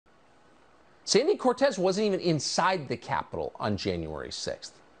Sandy Cortez wasn't even inside the Capitol on January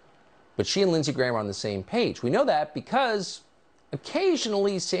 6th. But she and Lindsey Graham are on the same page. We know that because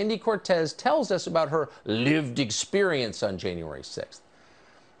occasionally Sandy Cortez tells us about her lived experience on January 6th.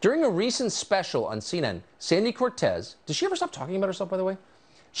 During a recent special on CNN, Sandy Cortez, does she ever stop talking about herself, by the way?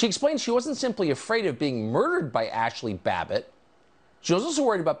 She explained she wasn't simply afraid of being murdered by Ashley Babbitt. She was also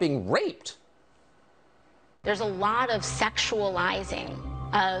worried about being raped. There's a lot of sexualizing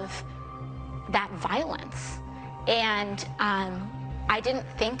of that violence. And I didn't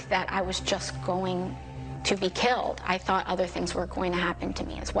think that I was just going to be killed. I thought other things were going to happen to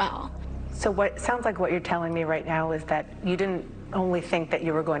me as well. So what sounds like what you're telling me right now is that you didn't only think that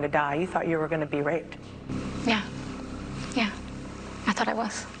you were going to die, you thought you were going to be raped. Yeah. I thought I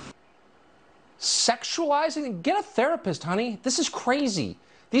was. Sexualizing? Get a therapist, honey. This is crazy.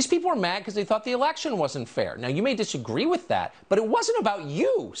 These people are mad because they thought the election wasn't fair. Now, you may disagree with that, but it wasn't about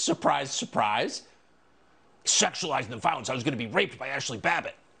you. Surprise, surprise. Sexualizing the violence. I was going to be raped by Ashley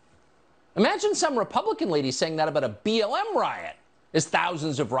Babbitt. Imagine some Republican lady saying that about a BLM riot, as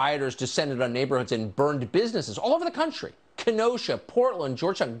thousands of rioters descended on neighborhoods and burned businesses all over the country. Kenosha, Portland,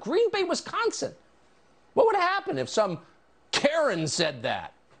 Georgetown, Green Bay, Wisconsin. What would happen if some Karen said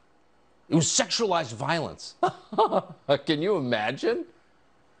that? It was sexualized violence. Can you imagine?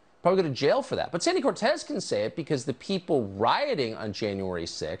 Probably go to jail for that. But Sandy Cortez can say it because the people rioting on January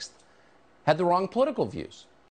 6th had the wrong political views.